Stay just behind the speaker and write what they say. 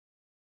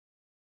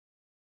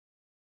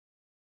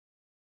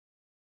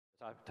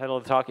Title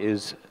of the talk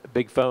is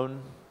Big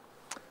Phone,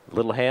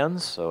 Little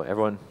Hands. So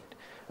everyone,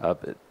 it's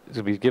going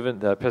to be given,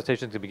 the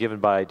presentation is going to be given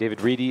by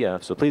David Reidy,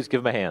 so please give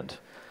him a hand.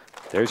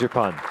 There's your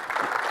pun.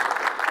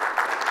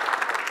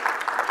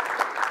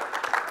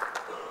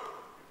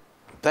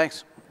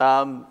 Thanks.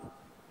 I'll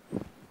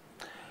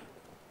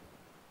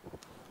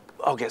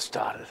get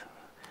started.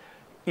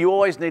 You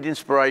always need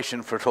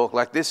inspiration for a talk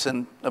like this,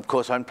 and of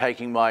course I'm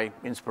taking my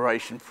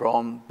inspiration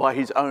from, by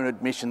his own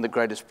admission, the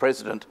greatest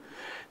president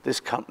this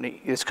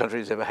country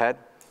has ever had.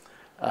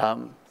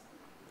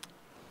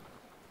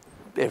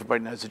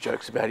 Everybody knows the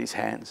jokes about his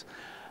hands.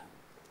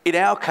 In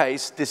our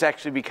case, this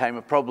actually became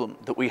a problem,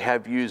 that we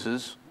have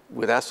users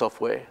with our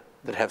software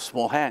that have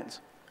small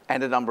hands,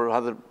 and a number of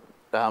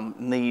other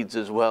needs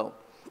as well.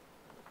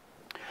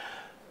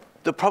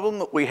 The problem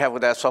that we have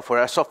with our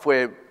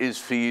software is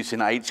for use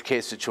in aged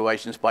care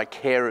situations by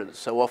carers.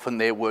 So often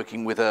they're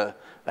working with an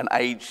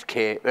aged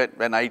care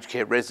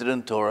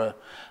resident or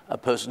a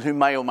person who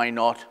may or may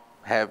not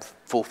have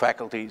full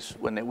faculties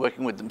when they're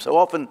working with them. So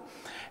often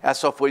our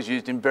software is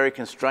used in very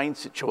constrained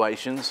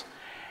situations,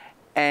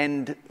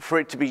 and for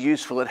it to be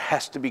useful, it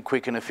has to be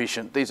quick and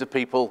efficient. These are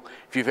people,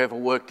 if you've ever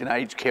worked in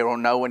aged care or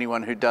know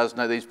anyone who does,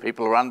 know these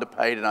people are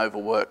underpaid and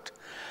overworked.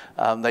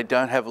 They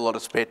don't have a lot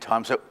of spare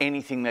time, so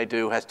anything they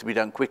do has to be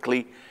done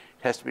quickly,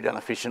 has to be done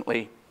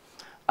efficiently.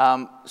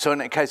 So in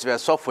the case of our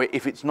software,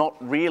 if it's not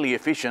really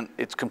efficient,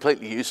 it's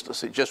completely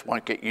useless. It just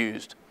won't get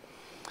used.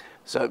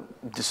 So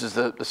this is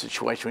the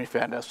situation we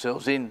found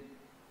ourselves in.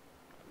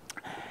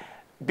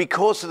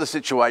 Because of the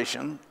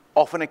situation,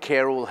 often a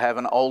carer will have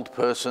an old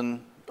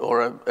person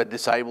or a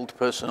disabled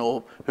person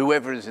or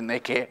whoever is in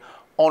their care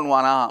on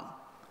one arm.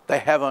 They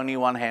have only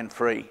one hand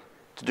free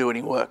to do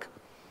any work.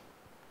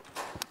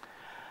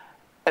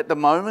 At the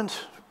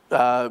moment,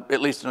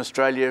 at least in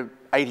Australia,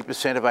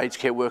 80% of aged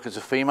care workers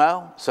are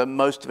female, so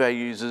most of our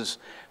users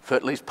for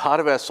at least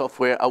part of our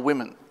software are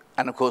women.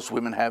 And of course,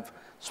 women have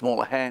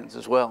smaller hands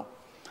as well.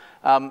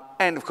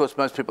 And of course,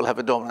 most people have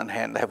a dominant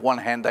hand. They have one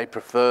hand they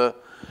prefer.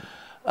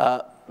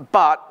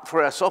 But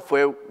for our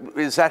software,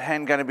 is that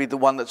hand going to be the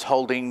one that's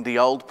holding the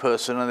old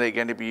person and they're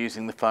going to be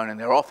using the phone in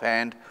their off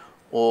hand,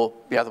 or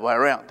the other way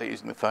around? They're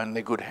using the phone in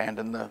their good hand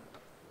and the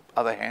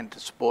other hand to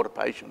support a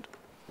patient.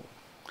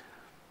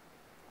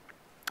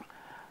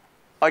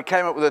 I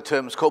came up with a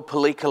term, it's called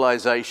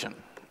polycalization,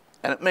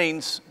 and it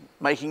means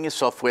making your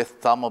software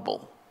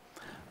thumbable.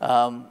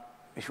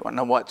 If you want to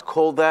know why it's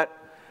called that,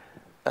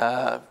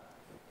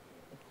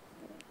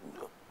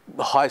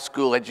 high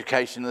school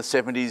education in the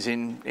 70s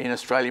in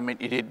Australia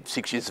meant you did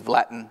 6 years of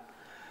Latin.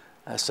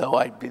 So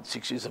I did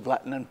 6 years of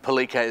Latin, and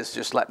polyca is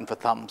just Latin for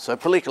thumb. So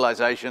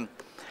polycalization.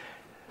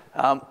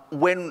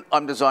 When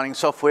I'm designing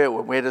software,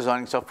 when we're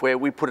designing software,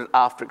 we put it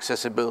after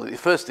accessibility. The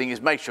first thing is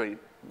make sure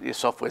your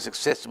software is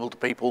accessible to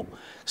people.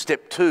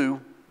 Step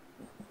 2,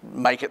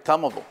 make it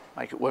thumbable,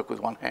 make it work with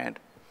one hand.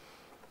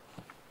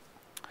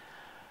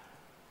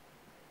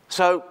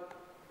 So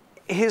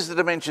here's the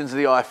dimensions of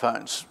the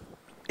iPhones.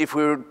 If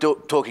we were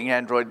talking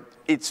Android,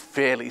 it's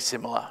fairly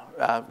similar.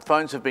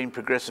 Phones have been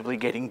progressively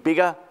getting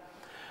bigger,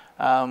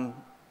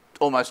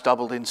 almost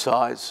doubled in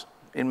size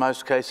in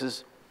most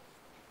cases.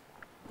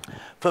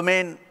 For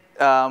men,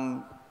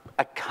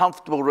 a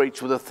comfortable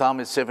reach with a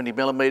thumb is 70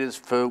 millimeters.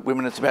 For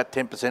women, it's about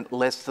 10%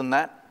 less than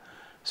that.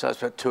 So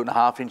it's about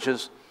 2.5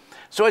 inches.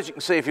 So as you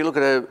can see, if you look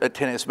at a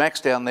 10S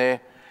Max down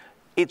there,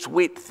 its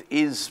width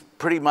is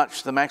pretty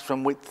much the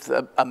maximum width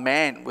a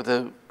man with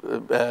a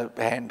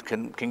hand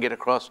can get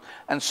across.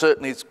 And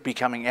certainly it's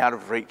becoming out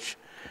of reach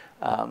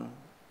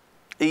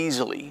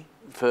easily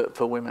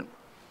for women.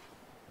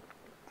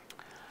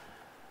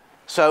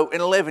 So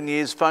in 11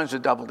 years, phones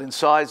have doubled in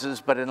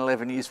sizes, but in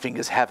 11 years,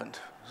 fingers haven't.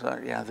 So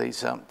yeah,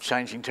 these are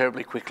changing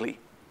terribly quickly.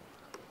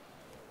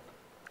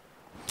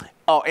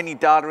 Oh, any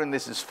data in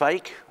this is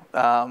fake.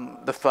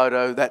 The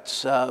photo,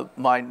 that's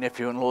my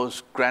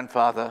nephew-in-law's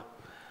grandfather,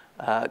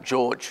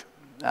 George.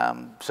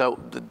 So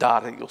the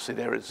data you'll see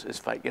there is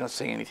fake. You're not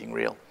seeing anything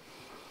real.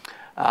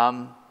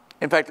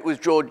 In fact, it was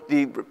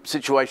the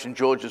situation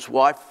George's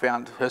wife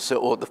found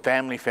herself, or the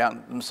family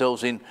found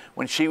themselves in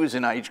when she was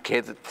in aged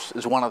care. That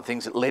is one of the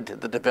things that led to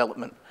the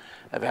development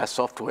of our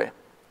software.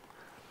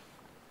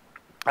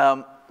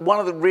 One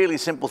of the really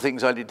simple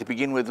things I did to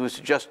begin with was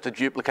just to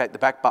duplicate the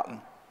back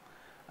button.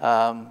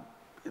 I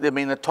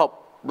mean, the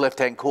top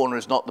left-hand corner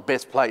is not the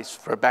best place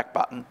for a back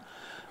button,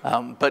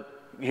 but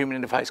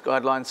human interface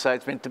guidelines say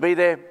it's meant to be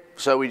there,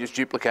 so we just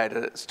duplicated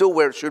it. It's still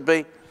where it should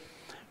be.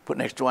 Put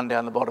an extra one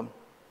down the bottom.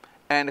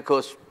 And of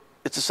course,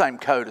 it's the same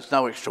code. It's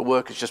no extra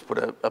work. It's just put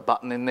a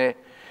button in there.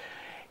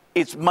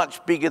 It's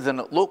much bigger than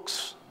it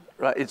looks.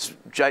 Right? It's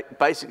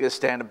basically a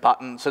standard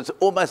button. So it's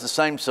almost the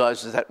same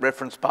size as that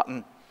reference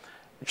button,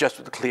 just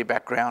with a clear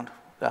background,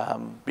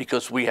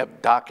 because we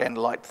have dark and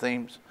light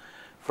themes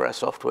for our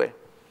software.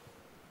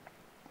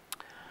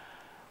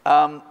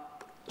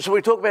 So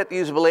we talk about the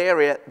usable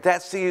area.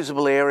 That's the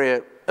usable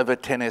area of a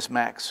 10S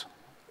Max.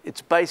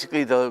 It's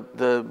basically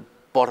the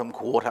bottom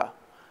quarter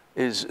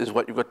is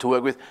what you've got to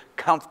work with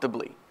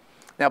comfortably.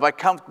 Now, by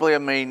comfortably, I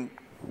mean,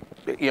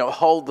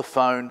 hold the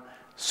phone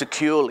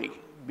securely,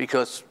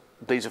 because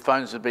these are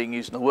phones that are being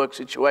used in a work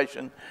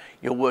situation.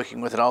 You're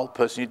working with an old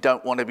person. You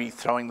don't want to be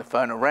throwing the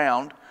phone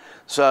around.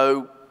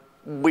 So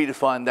we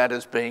define that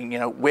as being,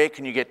 where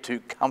can you get to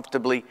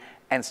comfortably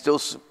and still,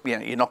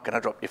 you're not going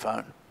to drop your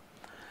phone.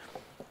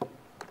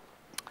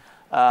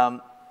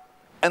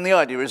 And the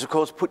idea is, of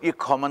course, put your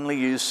commonly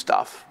used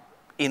stuff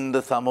in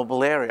the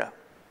thumbable area.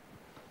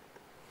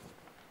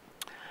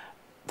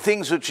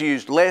 Things which are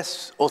used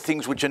less, or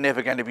things which are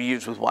never going to be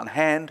used with one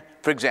hand.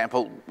 For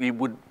example, you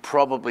would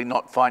probably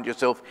not find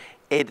yourself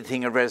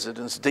editing a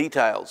resident's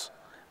details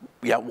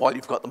while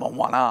you've got them on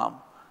one arm.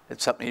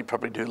 It's something you'd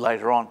probably do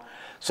later on.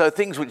 So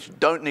things which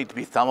don't need to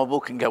be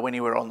thumbable can go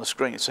anywhere on the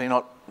screen, so you're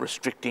not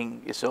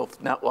restricting yourself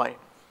in that way.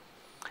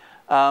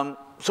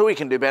 So we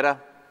can do better.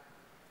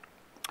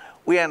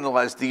 We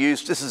analysed the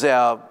use. This is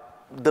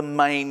the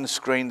main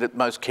screen that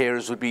most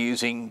carers would be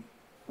using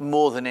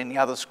more than any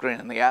other screen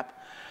in the app.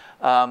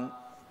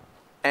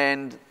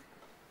 And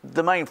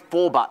the main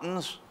 4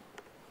 buttons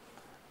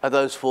are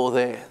those 4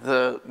 there: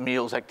 the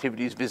meals,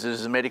 activities,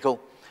 visitors, and medical.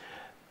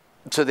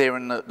 So they're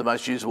in the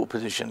most usable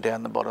position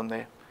down the bottom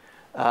there.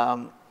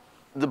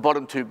 The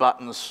bottom 2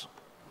 buttons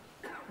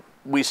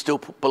we still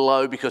put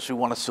below because we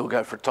want to still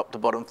go for a top to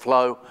bottom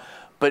flow.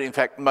 But in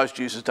fact, most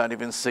users don't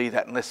even see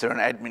that unless they're an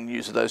admin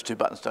user. Those 2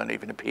 buttons don't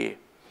even appear.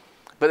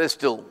 But there's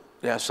still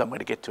somewhere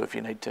to get to if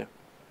you need to.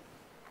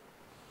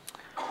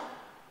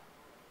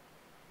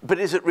 But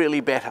is it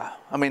really better?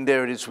 I mean,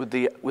 there it is with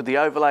the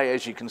overlay.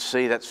 As you can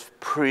see, that's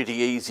pretty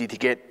easy to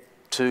get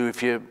to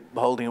if you're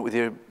holding it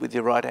with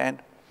your right hand.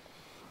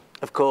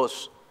 Of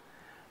course,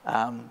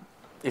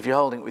 if you're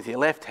holding it with your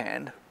left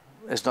hand,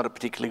 it's not a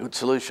particularly good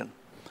solution.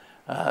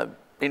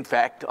 In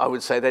fact, I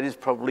would say that is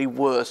probably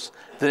worse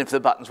than if the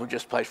buttons were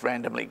just placed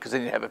randomly, because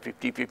then you have a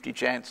 50-50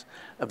 chance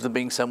of them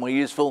being somewhere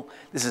useful.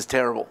 This is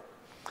terrible.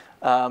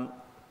 So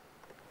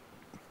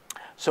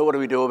what do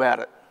we do about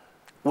it?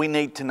 We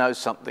need to know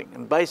something,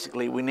 and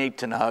basically we need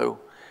to know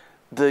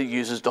the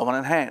user's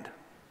dominant hand.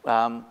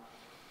 I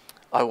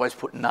always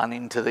put none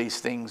into these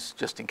things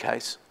just in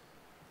case.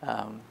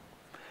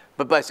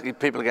 But basically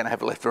people are going to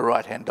have a left or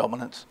right hand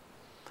dominance.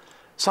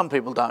 Some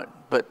people don't,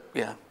 but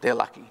they're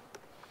lucky.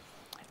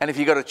 And if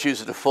you've got to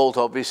choose a default,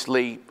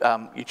 obviously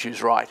you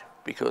choose right,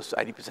 because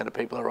 80% of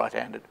people are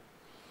right-handed.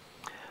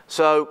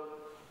 So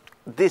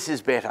this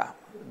is better.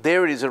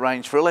 There it is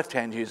arranged for a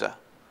left-hand user.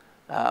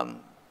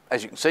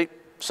 As you can see,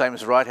 same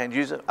as a right-hand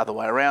user, other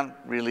way around,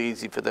 really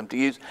easy for them to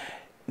use.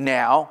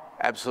 Now,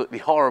 absolutely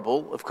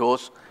horrible, of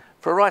course,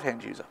 for a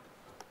right-hand user.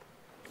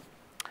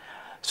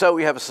 So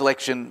we have a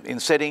selection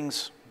in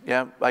settings.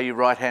 Are you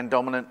right-hand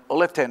dominant or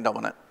left-hand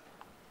dominant?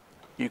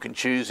 You can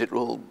choose, it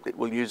will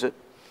use it.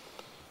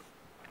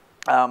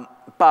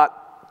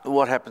 But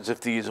what happens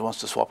if the user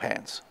wants to swap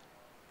hands?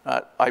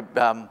 I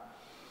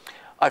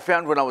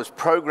found when I was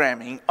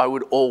programming, I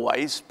would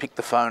always pick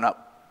the phone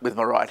up with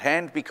my right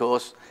hand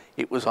because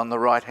it was on the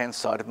right-hand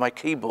side of my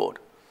keyboard.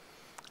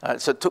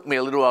 So it took me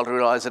a little while to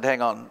realise that,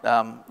 hang on,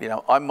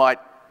 I might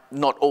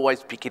not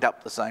always pick it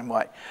up the same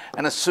way.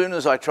 And as soon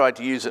as I tried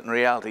to use it in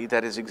reality,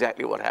 that is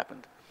exactly what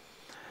happened.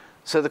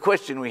 So the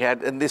question we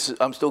had, and this is,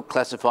 I'm still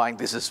classifying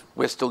this as,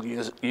 we're still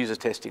user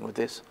testing with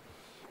this.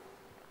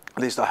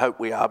 At least I hope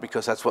we are,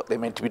 because that's what they're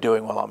meant to be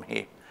doing while I'm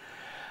here.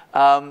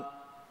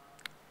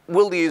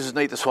 Will the users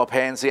need to swap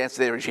hands? The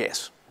answer there is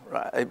yes.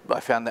 Right? I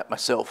found that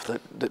myself,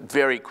 that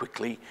very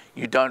quickly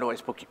you don't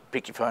always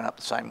pick your phone up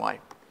the same way.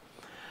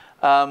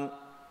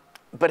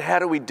 But how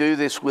do we do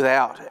this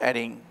without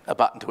adding a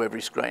button to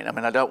every screen? I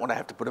mean, I don't want to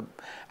have to put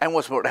and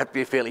what's more, it would have to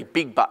be a fairly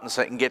big button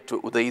so you can get to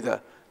it with either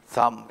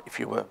thumb if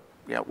you were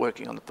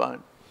working on the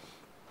phone.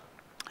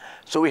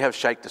 So we have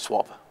shake to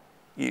swap.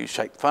 You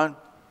shake the phone,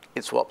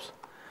 it swaps.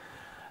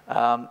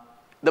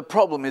 The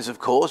problem is, of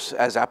course,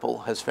 as Apple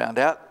has found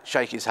out,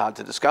 shake is hard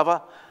to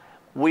discover.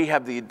 We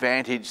have the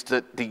advantage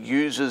that the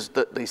users,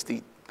 at least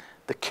the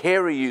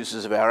carer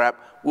users of our app,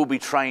 will be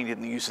trained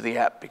in the use of the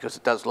app because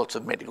it does lots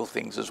of medical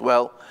things as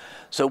well.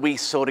 So we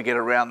sort of get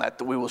around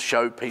that we will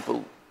show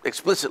people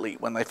explicitly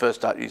when they first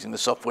start using the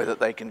software that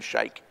they can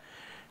shake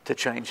to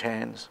change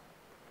hands.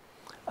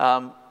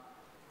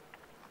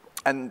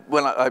 And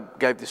when I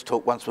gave this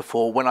talk once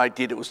before, when I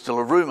did, it was still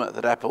a rumour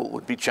that Apple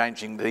would be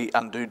changing the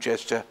undo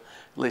gesture,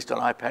 at least on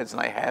iPads,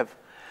 and they have.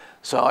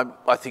 So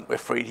I think we're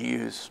free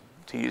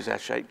to use our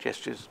shake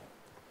gestures.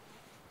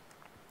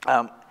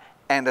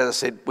 And as I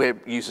said,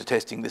 we're user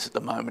testing this at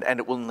the moment, and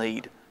it will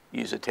need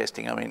user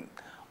testing. I mean,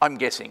 I'm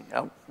guessing,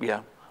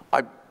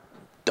 I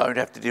don't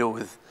have to deal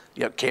with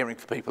caring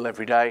for people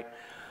every day.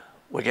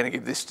 We're going to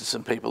give this to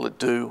some people that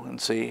do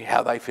and see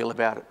how they feel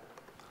about it.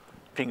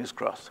 Fingers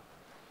crossed.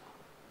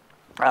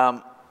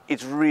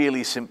 It's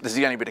really simple. This is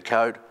the only bit of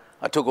code.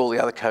 I took all the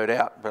other code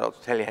out, but I'll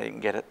tell you how you can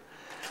get it.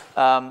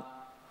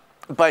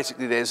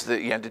 Basically, there's the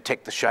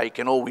detect the shake,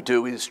 and all we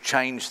do is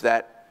change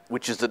that,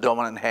 which is the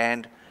dominant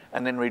hand,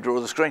 and then redraw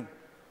the screen.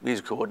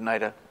 User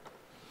coordinator.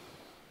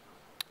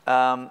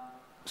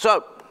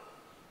 So,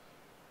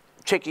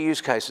 check your use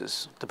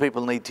cases. Do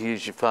people need to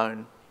use your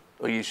phone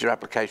or use your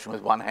application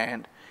with one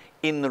hand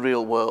in the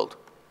real world?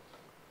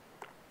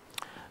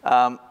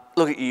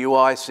 Look at your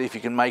UI, see if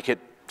you can make it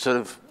sort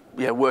of,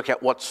 work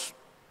out what's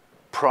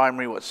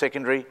primary, what's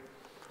secondary,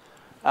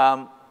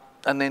 and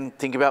then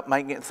think about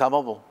making it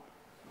thumbable.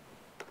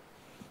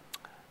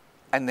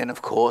 And then,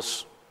 of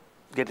course,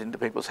 get into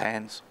people's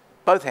hands,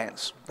 both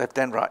hands, left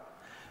and right,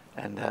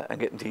 and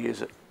get them to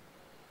use it.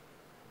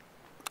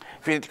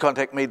 If you need to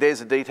contact me, there's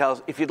the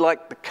details. If you'd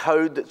like the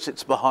code that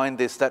sits behind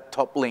this, that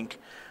top link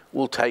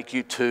will take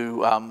you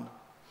to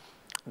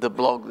the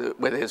blog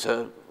where there's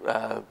a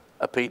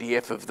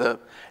PDF of the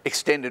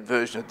extended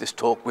version of this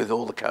talk with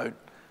all the code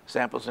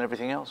samples and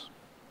everything else.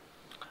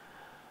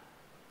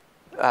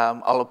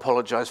 I'll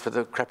apologise for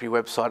the crappy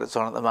website it's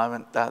on at the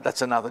moment.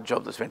 That's another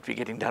job that's meant to be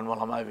getting done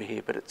while I'm over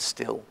here, but it's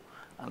still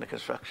under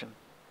construction.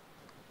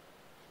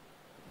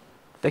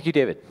 Thank you,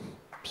 David.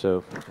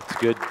 So it's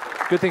a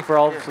good thing for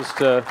all of us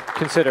to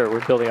consider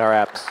when building our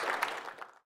apps.